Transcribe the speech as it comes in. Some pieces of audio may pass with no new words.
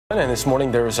And this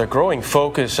morning there was a growing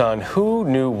focus on who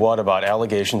knew what about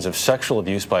allegations of sexual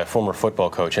abuse by a former football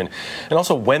coach and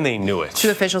also when they knew it.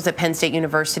 2 officials at Penn State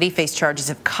University face charges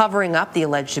of covering up the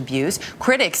alleged abuse.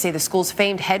 Critics say the school's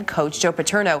famed head coach, Joe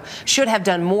Paterno, should have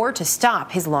done more to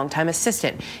stop his longtime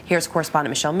assistant. Here's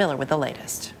correspondent Michelle Miller with the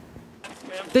latest.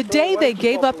 The day they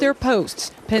gave up their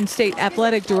posts, Penn State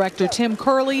Athletic Director Tim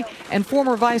Curley and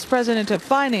former Vice President of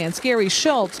Finance Gary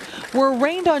Schultz were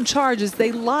arraigned on charges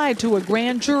they lied to a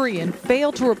grand jury and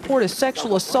failed to report a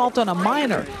sexual assault on a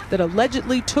minor that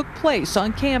allegedly took place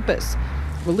on campus.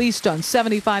 Released on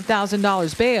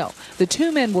 $75,000 bail, the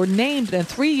 2 men were named in a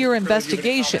 3-year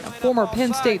investigation of former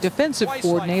Penn State defensive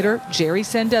coordinator Jerry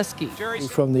Sandusky.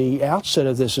 From the outset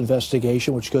of this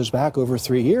investigation, which goes back over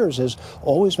 3 years, has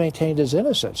always maintained his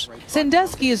innocence.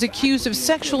 Sandusky is accused of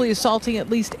sexually assaulting at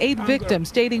least 8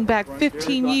 victims dating back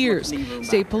 15 years.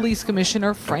 State Police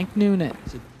Commissioner Frank Noonan.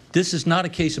 This is not a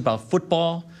case about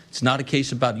football. It's not a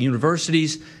case about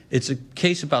universities. It's a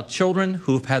case about children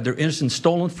who have had their innocence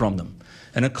stolen from them,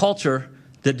 and a culture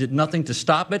that did nothing to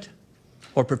stop it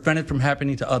or prevent it from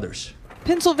happening to others.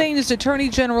 Pennsylvania's Attorney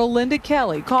General Linda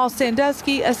Kelly calls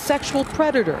Sandusky a sexual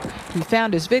predator who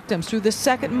found his victims through the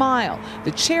Second Mile,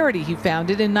 the charity he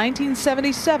founded in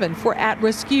 1977 for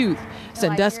at-risk youth.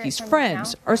 Sandusky's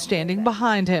friends are standing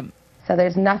behind him. So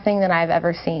there's nothing that I've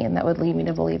ever seen that would lead me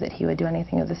to believe that he would do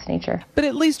anything of this nature. But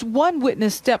at least one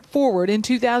witness stepped forward in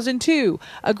 2002.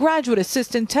 A graduate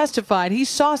assistant testified he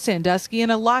saw Sandusky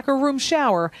in a locker room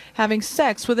shower having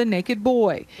sex with a naked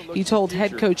boy. He told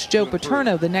head coach Joe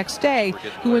Paterno the next day,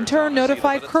 who in turn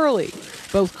notified Curley.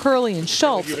 Both Curley and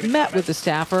Schultz met with the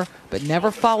staffer, but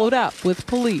never followed up with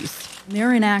police.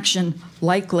 Their inaction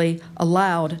likely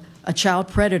allowed a child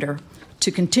predator to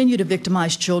continue to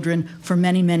victimize children for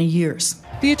many, many years.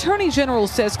 The Attorney General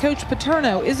says Coach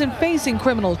Paterno isn't facing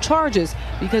criminal charges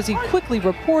because he quickly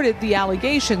reported the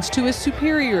allegations to his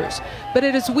superiors. But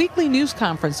at his weekly news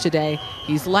conference today,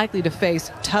 he's likely to face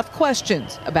tough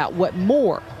questions about what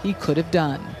more he could have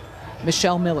done.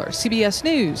 Michelle Miller, CBS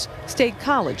News, State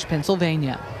College,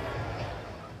 Pennsylvania.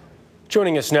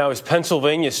 Joining us now is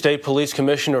Pennsylvania State Police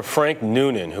Commissioner Frank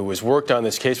Noonan, who has worked on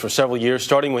this case for several years,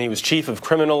 starting when he was Chief of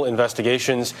Criminal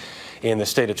Investigations in the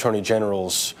State Attorney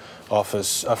General's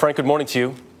office. Frank, good morning to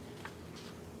you.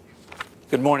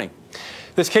 Good morning.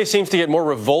 This case seems to get more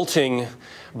revolting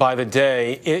by the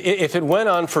day. If it went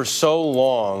on for so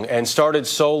long and started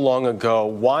so long ago,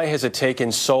 why has it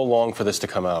taken so long for this to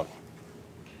come out?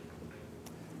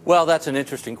 Well, that's an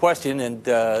interesting question,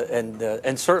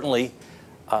 and certainly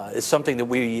is something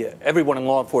that everyone in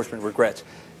law enforcement regrets.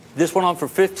 This went on for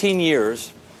 15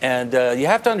 years, and you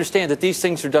have to understand that these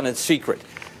things are done in secret.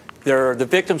 The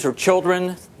victims are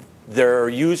children. They're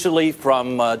usually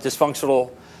from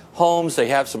dysfunctional homes. They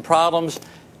have some problems,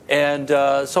 and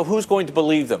so who's going to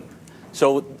believe them?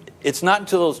 So it's not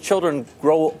until those children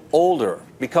grow older,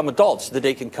 become adults, that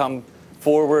they can come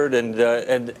forward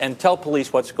and tell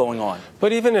police what's going on.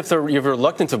 But even if you're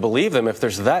reluctant to believe them, if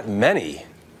there's that many,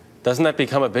 doesn't that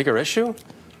become a bigger issue?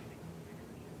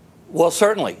 Well,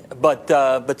 certainly,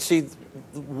 but see,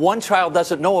 one child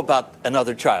doesn't know about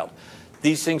another child.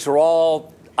 These things are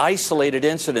all isolated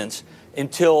incidents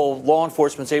until law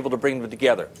enforcement's able to bring them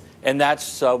together, and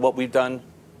that's what we've done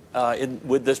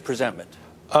with this presentment.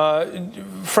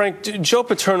 Frank, Joe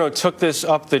Paterno took this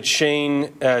up the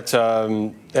chain at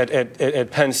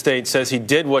Penn State, says he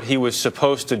did what he was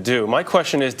supposed to do. My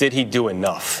question is, did he do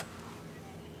enough?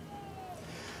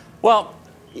 Well,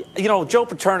 you know, Joe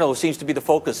Paterno seems to be the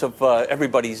focus of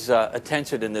everybody's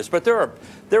attention in this, but there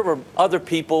were other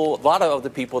people, a lot of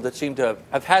other people that seem to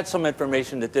have had some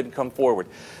information that didn't come forward.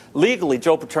 Legally,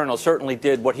 Joe Paterno certainly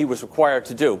did what he was required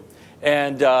to do,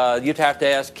 and you'd have to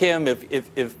ask him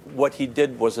if what he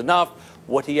did was enough,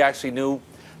 what he actually knew.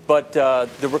 But the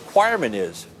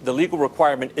legal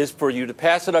requirement is for you to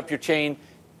pass it up your chain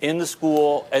in the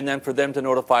school, and then for them to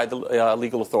notify the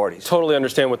legal authorities. Totally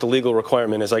understand what the legal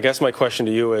requirement is. I guess my question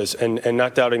to you is, and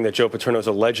not doubting that Joe Paterno is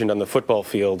a legend on the football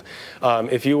field,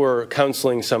 if you were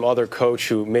counseling some other coach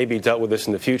who maybe dealt with this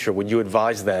in the future, would you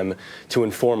advise them to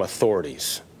inform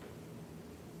authorities?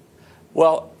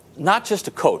 Well, not just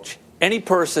a coach. Any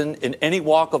person in any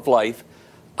walk of life,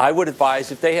 I would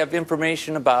advise if they have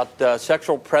information about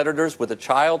sexual predators with a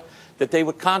child, that they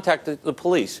would contact the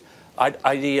police.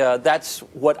 That's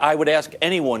what I would ask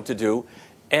anyone to do.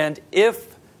 And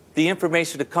if the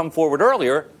information had come forward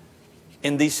earlier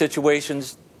in these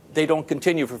situations, they don't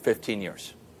continue for 15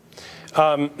 years.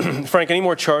 Frank, any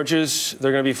more charges that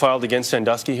are going to be filed against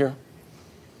Sandusky here?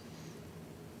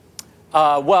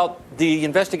 Well, the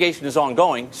investigation is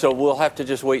ongoing, so we'll have to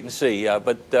just wait and see.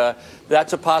 But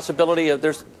that's a possibility.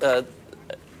 There's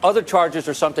other charges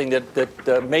or something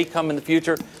that may come in the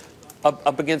future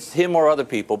up against him or other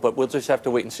people, but we'll just have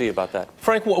to wait and see about that.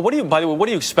 Frank, by the way, what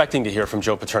are you expecting to hear from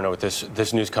Joe Paterno at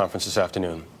this news conference this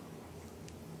afternoon?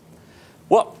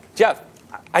 Well, Jeff,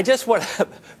 I just want to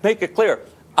make it clear.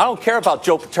 I don't care about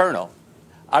Joe Paterno.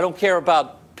 I don't care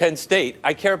about Penn State.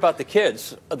 I care about the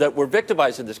kids that were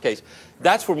victimized in this case.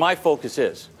 That's where my focus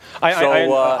is.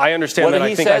 I understand that.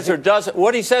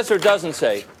 What he says or doesn't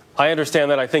say. I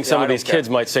understand that. I think some of these kids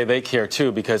might say they care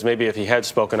too, because maybe if he had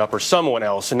spoken up, or someone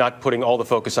else, and not putting all the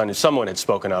focus on if someone had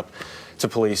spoken up to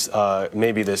police,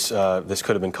 maybe this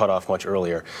could have been cut off much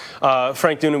earlier.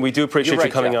 Frank Noonan, we do appreciate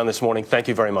you coming on this morning. Thank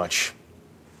you very much.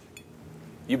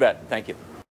 You bet. Thank you.